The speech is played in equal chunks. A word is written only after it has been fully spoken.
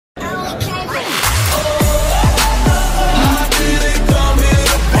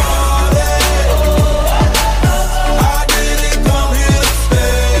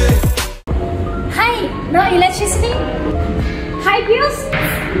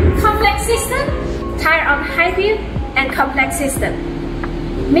tired of high-build and complex system?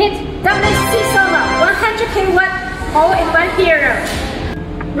 Meet WHC SOLAR 100 kW all-in-one hero.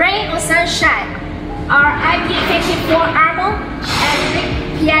 Rain or sunshine, our IP54 armor and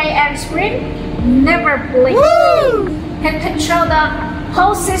Big PIM screen never blink. Can control the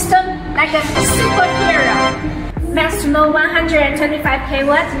whole system like a superhero. Max to low 125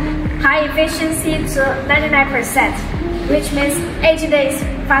 kW, high efficiency to 99%, which means 80 days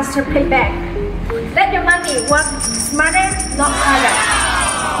faster payback. Let your money work smarter, not harder.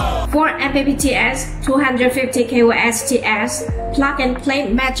 For MPPTs, 250 kW STS, plug and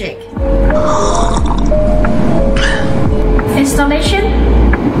play magic. Installation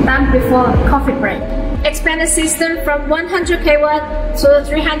done before coffee break. Expand the system from 100 kW to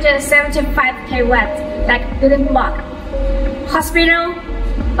 375 kW, like building block, hospital,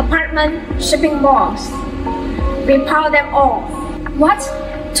 apartment, shopping malls. We power them all. What?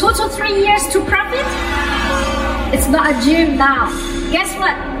 2 to 3 years to profit? It's not a dream now. Guess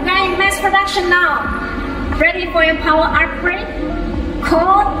what? We're in mass production now. Ready for your power upgrade?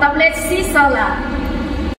 Call WHC SOLAR.